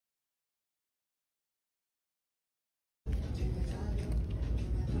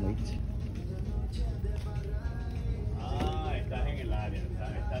Ah, estás en el área,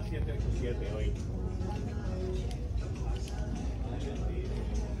 está 787 hoy.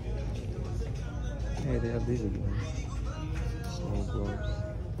 Hey, they have these again. Snow globes.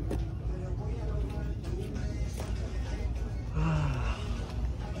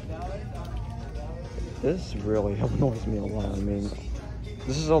 This really annoys me a lot. I mean,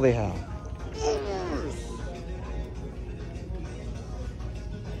 this is all they have.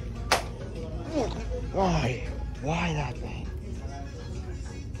 Why? Why that thing?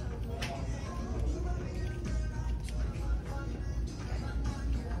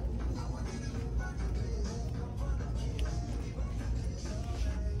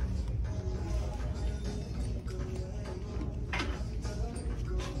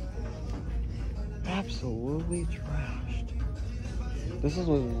 Absolutely trashed. This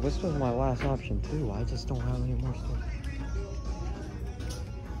was my last option too. I just don't have any more stuff.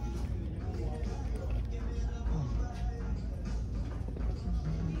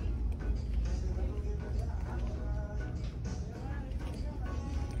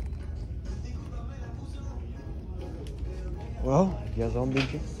 Well, I guess I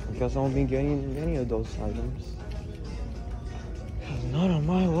won't be getting any of those items. Cause none of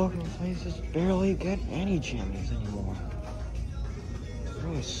my local places barely get any jammies anymore. It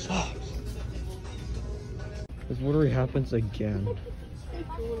really sucks. This literally happens again.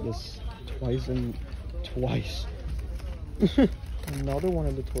 This twice. Another one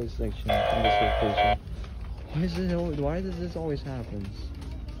of the toy section in this location. Why does this always happen?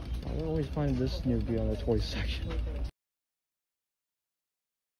 I always find this newbie on the toy section.